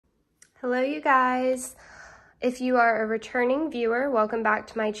Hello you guys. If you are a returning viewer, welcome back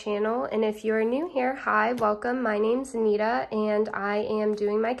to my channel. And if you are new here, hi, welcome. My name's Anita and I am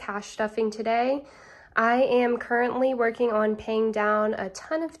doing my cash stuffing today. I am currently working on paying down a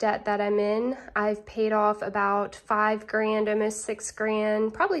ton of debt that I'm in. I've paid off about 5 grand, almost 6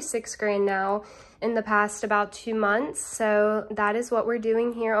 grand, probably 6 grand now in the past about 2 months. So that is what we're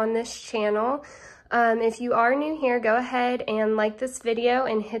doing here on this channel. If you are new here, go ahead and like this video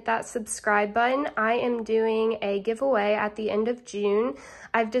and hit that subscribe button. I am doing a giveaway at the end of June.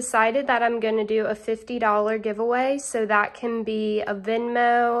 I've decided that I'm going to do a $50 giveaway, so that can be a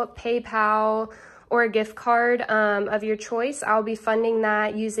Venmo, PayPal, or a gift card of your choice. I'll be funding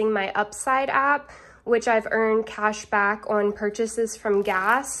that using my Upside app, which I've earned cash back on purchases from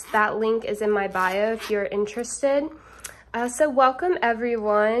gas. That link is in my bio if you're interested. So welcome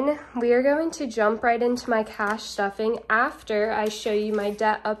everyone. We are going to jump right into my cash stuffing after I show you my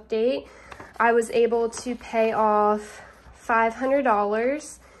debt update. I was able to pay off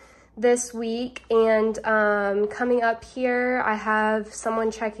 $500 this week, and coming up here I have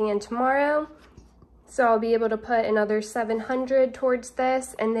someone checking in tomorrow, so I'll be able to put another $700 towards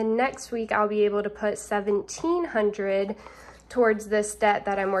this, and then next week I'll be able to put $1,700 towards this debt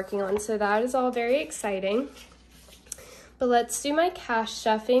that I'm working on. So that is all very exciting. But let's do my cash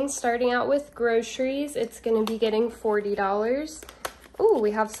stuffing. Starting out with groceries, it's gonna be getting $40. Oh,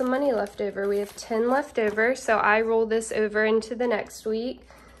 we have some money left over. We have 10 left over, so I roll this over into the next week.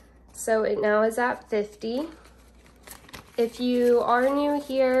 So it now is at 50. If you are new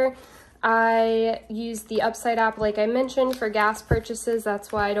here, I use the Upside app like I mentioned for gas purchases.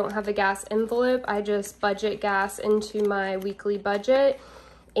 That's why I don't have a gas envelope. I just budget gas into my weekly budget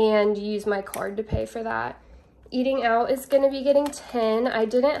and use my card to pay for that. Eating out is going to be getting 10. I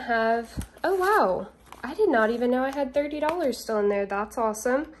didn't have, oh wow, I did not even know I had $30 still in there. That's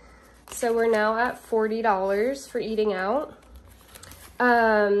awesome. So we're now at $40 for eating out.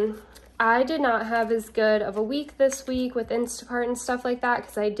 I did not have as good of a week this week with Instacart and stuff like that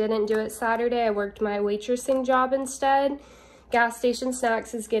because I didn't do it Saturday. I worked my waitressing job instead. Gas station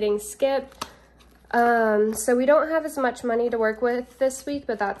snacks is getting skipped. So we don't have as much money to work with this week,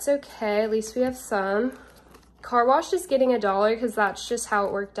 but that's okay. At least we have some. Car wash is getting $1 because that's just how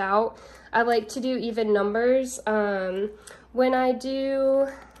it worked out. I like to do even numbers when I do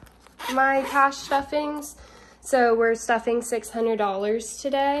my cash stuffings. So we're stuffing $600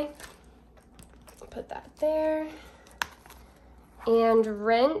 today. Put that there. And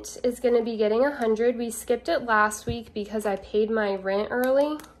rent is going to be getting $100. We skipped it last week because I paid my rent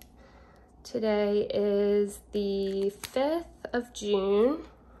early. Today is the 5th of June.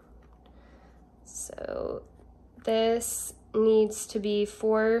 So this needs to be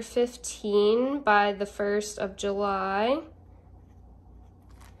 $415 by the 1st of July.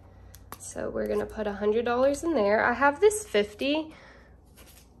 So we're gonna put $100 in there. I have this 50,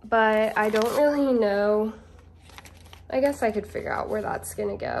 but I don't really know. I guess I could figure out where that's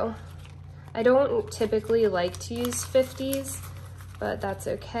gonna go. I don't typically like to use 50s, but that's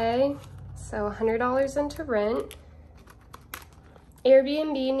okay. So $100 into rent.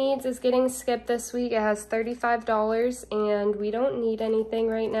 Airbnb needs is getting skipped this week. It has $35 and we don't need anything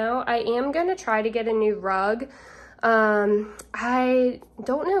right now. I am gonna try to get a new rug. I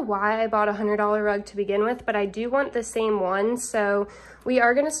don't know why I bought a $100 rug to begin with, but I do want the same one. So we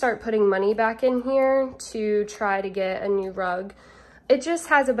are gonna start putting money back in here to try to get a new rug. It just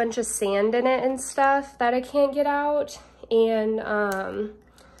has a bunch of sand in it and stuff that I can't get out. And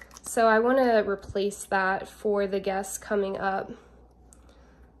so I wanna replace that for the guests coming up.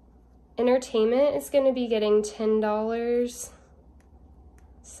 Entertainment is going to be getting $10,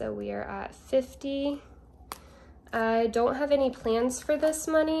 so we are at 50. I don't have any plans for this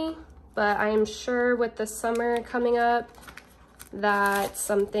money, but I am sure with the summer coming up that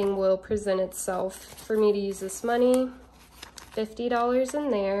something will present itself for me to use this money. $50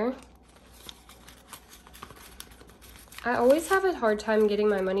 in there. I always have a hard time getting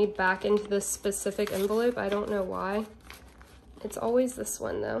my money back into this specific envelope. I don't know why. It's always this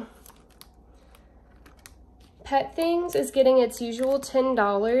one though. Pet Things is getting its usual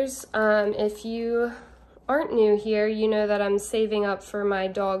 $10. If you aren't new here, you know that I'm saving up for my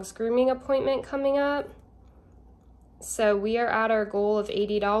dog's grooming appointment coming up. So we are at our goal of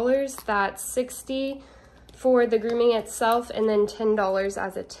 $80. That's $60 for the grooming itself, and then $10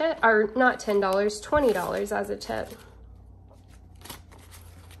 as a tip, or not $10, $20 as a tip.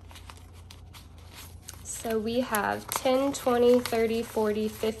 So we have 10, 20, 30, 40,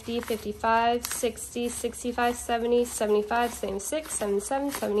 50, 55, 60, 65, 70, 75, 76, 77,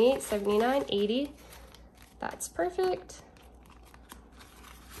 78, 79, 80. That's perfect.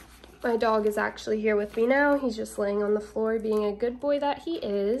 My dog is actually here with me now. He's just laying on the floor being a good boy that he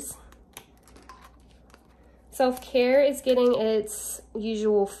is. Self-care is getting its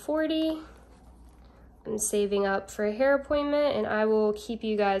usual 40. I'm saving up for a hair appointment, and I will keep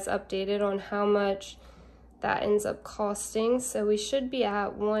you guys updated on how much that ends up costing. So we should be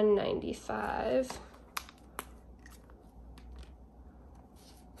at $195.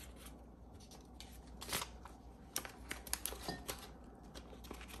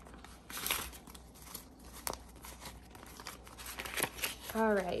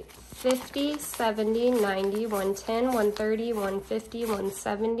 All right, 50, 70, 90, 110, 130, 150,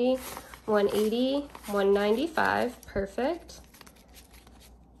 170, 180, 195, perfect.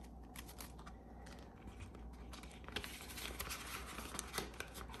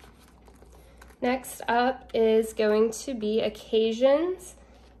 Next up is going to be occasions,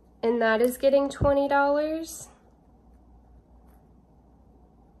 and that is getting $20.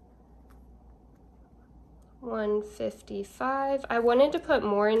 $155. I wanted to put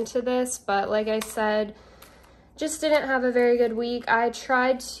more into this, but like I said, just didn't have a very good week. I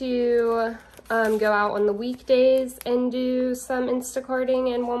tried to go out on the weekdays and do some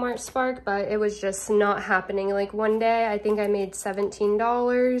Instacarting in Walmart Spark, but it was just not happening. Like one day, I think I made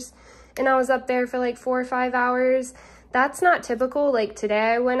 $17, and I was up there for like 4 or 5 hours. That's not typical. Like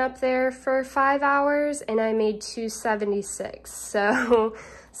today, I went up there for 5 hours, and I made $276. So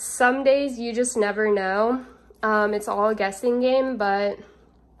some days you just never know. It's all a guessing game, but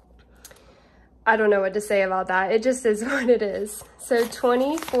I don't know what to say about that. It just is what it is. So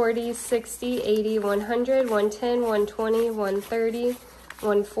 20, 40, 60, 80, 100, 110, 120, 130,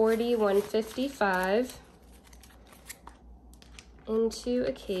 140, 155 into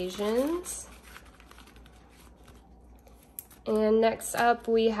occasions. And next up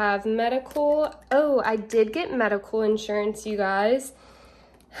we have medical. Oh, I did get medical insurance, you guys.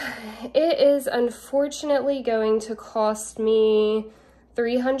 It is unfortunately going to cost me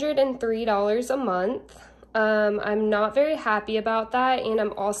 $303 a month. I'm not very happy about that, and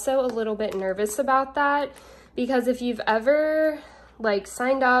I'm also a little bit nervous about that, because if you've ever like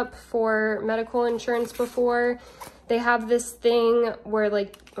signed up for medical insurance before, they have this thing where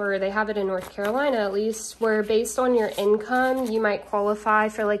or they have it in North Carolina at least, where based on your income, you might qualify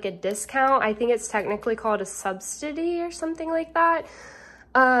for like a discount. I think it's technically called a subsidy or something like that.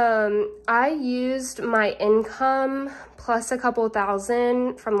 I used my income plus a couple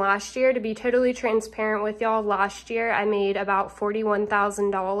thousand from last year. To be totally transparent with y'all, last year I made about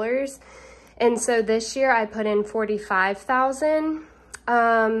 $41,000. And so this year I put in $45,000.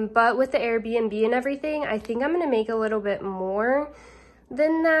 But with the Airbnb and everything, I think I'm going to make a little bit more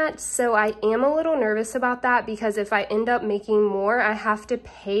than that. So I am a little nervous about that, because if I end up making more, I have to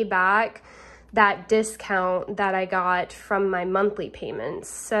pay back that discount that I got from my monthly payments.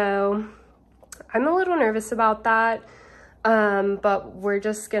 So I'm a little nervous about that, but we're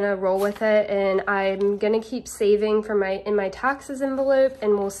just gonna roll with it, and I'm gonna keep saving for in my taxes envelope,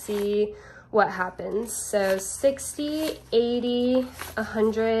 and we'll see what happens. So 60, 80,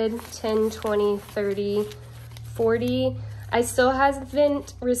 100, 10, 20, 30, 40. I still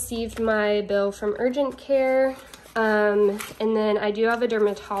haven't received my bill from urgent care. And then I do have a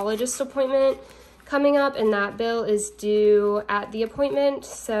dermatologist appointment coming up, and that bill is due at the appointment.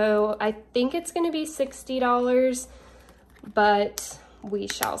 So I think it's going to be $60, but we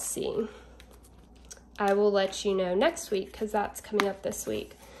shall see. I will let you know next week, because that's coming up this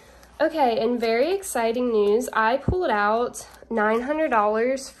week. Okay, and very exciting news. I pulled out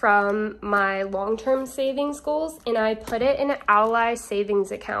 $900 from my long-term savings goals, and I put it in an Ally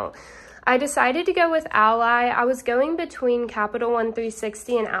savings account. I decided to go with Ally. I was going between Capital One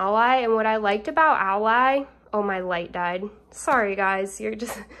 360 and Ally, and what I liked about Ally, oh, my light died. Sorry guys, you're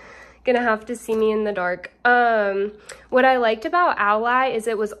just gonna have to see me in the dark. What I liked about Ally is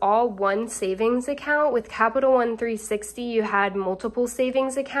it was all one savings account. With Capital One 360, you had multiple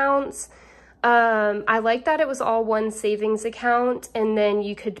savings accounts. I like that it was all one savings account, and then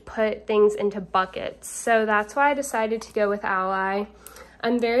you could put things into buckets. So that's why I decided to go with Ally.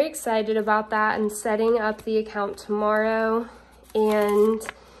 I'm very excited about that. I'm setting up the account tomorrow, and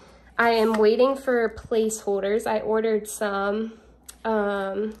I am waiting for placeholders. I ordered some,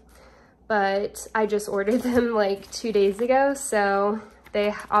 but I just ordered them like 2 days ago, so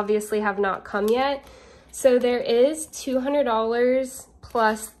they obviously have not come yet. So there is $200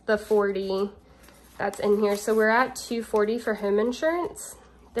 plus the $40 that's in here. So we're at $240 for home insurance.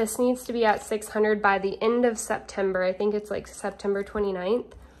 This needs to be at $600 by the end of September. I think it's like September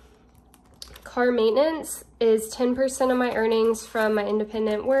 29th. Car maintenance is 10% of my earnings from my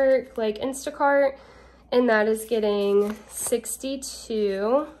independent work, like Instacart, and that is getting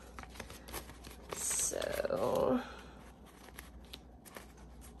 $62. So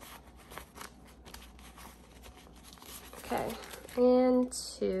okay, and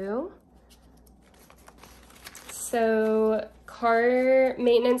 2. So car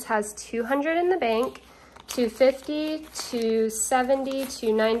maintenance has 200 in the bank, 250, 270,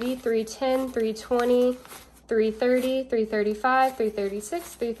 290, 310, 320, 330, 335,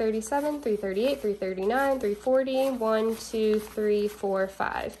 336, 337, 338, 339, 340, 1, 2, 3, 4,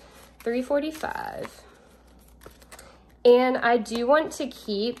 5, 345. And I do want to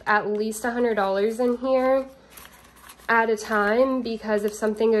keep at least $100 in here at a time, because if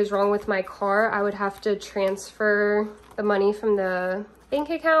something goes wrong with my car, I would have to transfer the money from the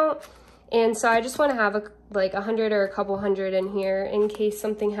bank account. And so I just want to have like 100 or a couple hundred in here in case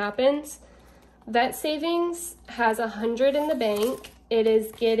something happens. Vet savings has 100 in the bank. It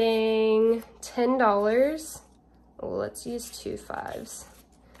is getting $10. Oh, let's use 2 5s.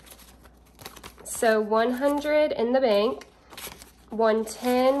 So 100 in the bank,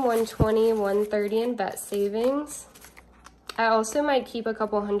 110, 120, 130 in vet savings. I also might keep a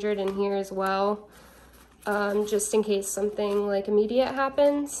couple hundred in here as well, just in case something like immediate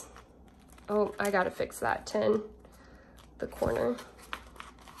happens. Oh, I gotta fix that 10, the corner.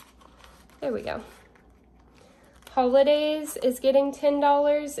 There we go. Holidays is getting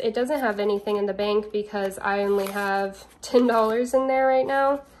 $10. It doesn't have anything in the bank because I only have $10 in there right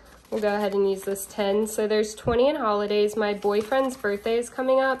now. We'll go ahead and use this 10. So there's 20 in holidays. My boyfriend's birthday is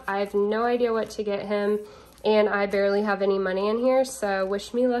coming up. I have no idea what to get him, and I barely have any money in here, so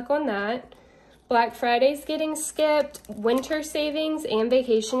wish me luck on that. Black Friday's getting skipped. Winter savings and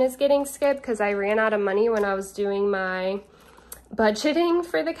vacation is getting skipped because I ran out of money when I was doing my budgeting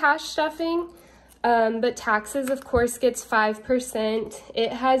for the cash stuffing. But taxes, of course, gets 5%.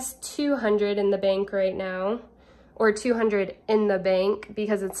 It has 200 in the bank right now, or 200 in the bank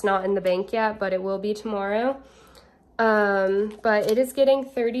because it's not in the bank yet, but it will be tomorrow. But it is getting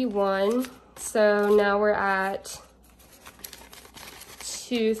 31. So now we're at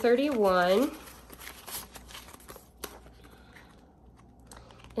 231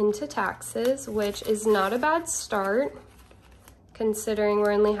 into taxes, which is not a bad start considering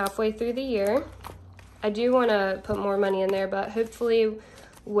we're only halfway through the year. I do want to put more money in there, but hopefully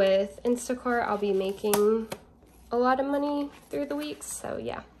with Instacart I'll be making a lot of money through the weeks, so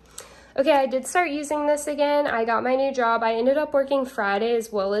yeah. Okay, I did start using this again. I got my new job. I ended up working Friday as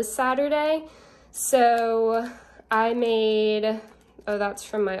well as Saturday. So I made, oh, that's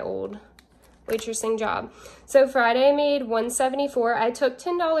from my old waitressing job. So Friday I made $174. I took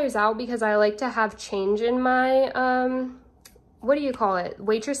 $10 out because I like to have change in my, what do you call it?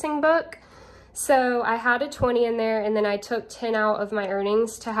 Waitressing book. So I had a 20 in there, and then I took 10 out of my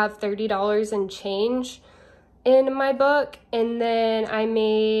earnings to have $30 in change in my book. And then I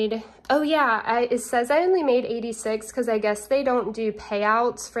made, oh yeah, it says I only made 86 because I guess they don't do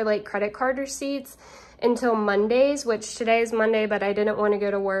payouts for like credit card receipts until Mondays, which today is Monday, but I didn't want to go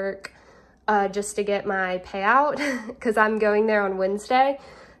to work just to get my payout because I'm going there on Wednesday.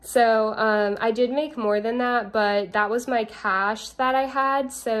 So I did make more than that, but that was my cash that I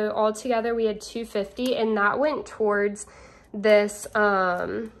had. So altogether we had $250, and that went towards this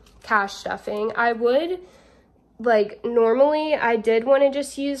cash stuffing. I would, like, normally I did want to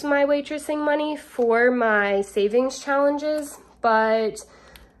just use my waitressing money for my savings challenges, but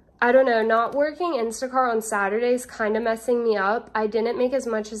I don't know, not working Instacart on Saturdays kind of messing me up. I didn't make as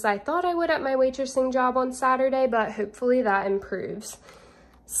much as I thought I would at my waitressing job on Saturday, but hopefully that improves.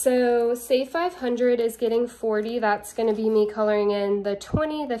 So Save 500 is getting 40. That's going to be me coloring in the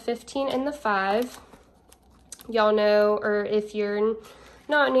 20, the 15, and the 5. Y'all know, or if you're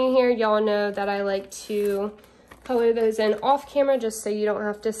not new here, y'all know that I like to color those in off camera just so you don't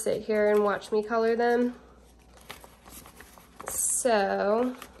have to sit here and watch me color them.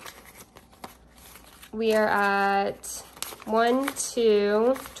 So we are at 1,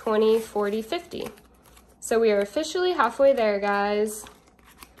 2, 20, 40, 50. So we are officially halfway there, guys.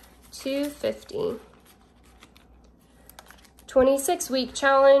 250. 26-week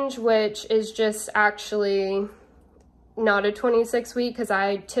challenge, which is just actually not a 26-week because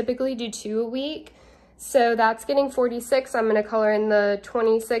I typically do 2 a week. So that's getting 46. I'm going to color in the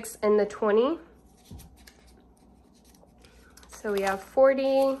 26 and the 20. So we have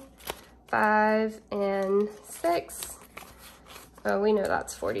 40, 5, and 6. Oh, we know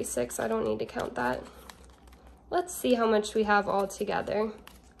that's 46. I don't need to count that. Let's see how much we have all together.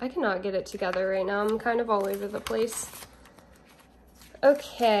 I cannot get it together right now. I'm kind of all over the place.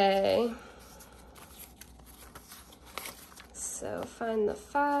 Okay. So find the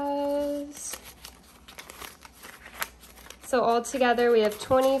 5s. So all together we have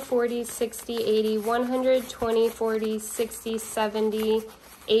 20, 40, 60, 80, 100, 20, 40, 60, 70,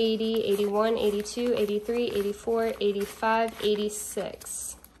 80, 81, 82, 83, 84, 85,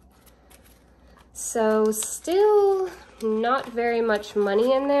 86. So still not very much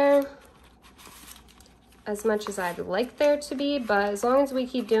money in there, as much as I'd like there to be, but as long as we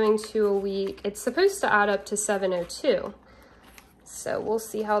keep doing 2 a week, it's supposed to add up to 702. So we'll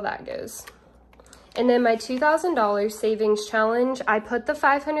see how that goes. And then my $2,000 savings challenge, I put the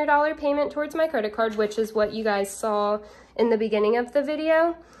 $500 payment towards my credit card, which is what you guys saw in the beginning of the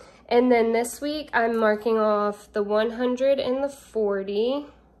video. And then this week, I'm marking off the 100 and the 40.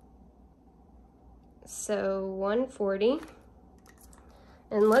 So 140.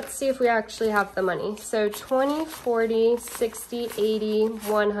 And let's see if we actually have the money. So 20, 40, 60, 80,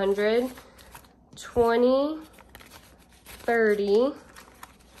 100, 20, 30,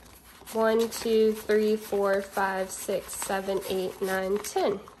 1, 2, 3, 4, 5, 6, 7, 8, 9,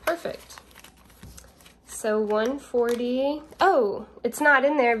 10. Perfect. So 140, oh, it's not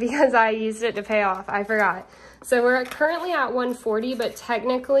in there because I used it to pay off. I forgot. So we're currently at 140, but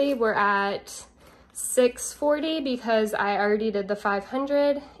technically we're at 640 because I already did the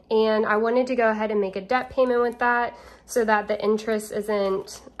 500, and I wanted to go ahead and make a debt payment with that so that the interest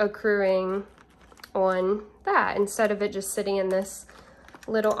isn't accruing on that instead of it just sitting in this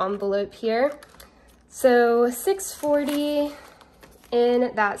little envelope here. So 640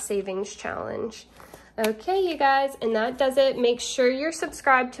 in that savings challenge. Okay, you guys, and that does it. Make sure you're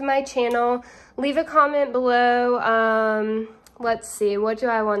subscribed to my channel. Leave a comment below. Let's see, what do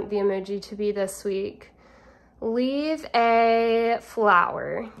I want the emoji to be this week? Leave a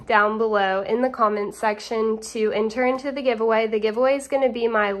flower down below in the comment section to enter into the giveaway. The giveaway is going to be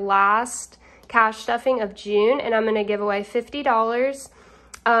my last cash stuffing of June, and I'm going to give away $50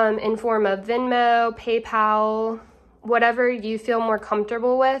 in form of Venmo, PayPal, whatever you feel more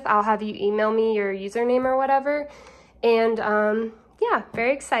comfortable with. I'll have you email me your username or whatever. And yeah,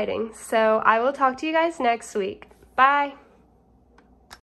 very exciting. So I will talk to you guys next week. Bye.